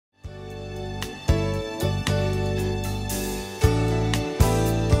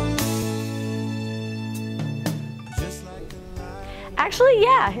Actually,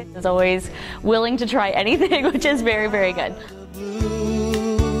 yeah. He's always willing to try anything, which is very, very good.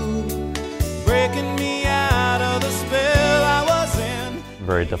 Breaking me out of the spell I was in.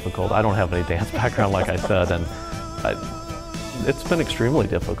 Very difficult. I don't have any dance background, like I said, and it's been extremely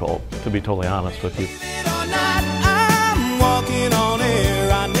difficult, to be totally honest with you.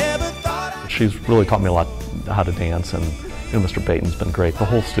 She's really taught me a lot how to dance, and Mr. Baton's been great. The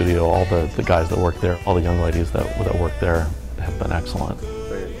whole studio, all the guys that work there, all the young ladies that work there have been excellent.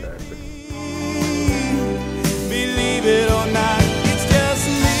 Fantastic. Believe it or not, it's just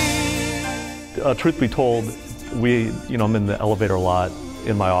me. Truth be told, I'm in the elevator a lot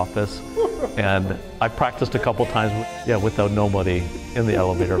in my office, and I practiced a couple times, without nobody in the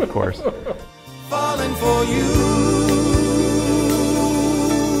elevator, of course. Falling for you.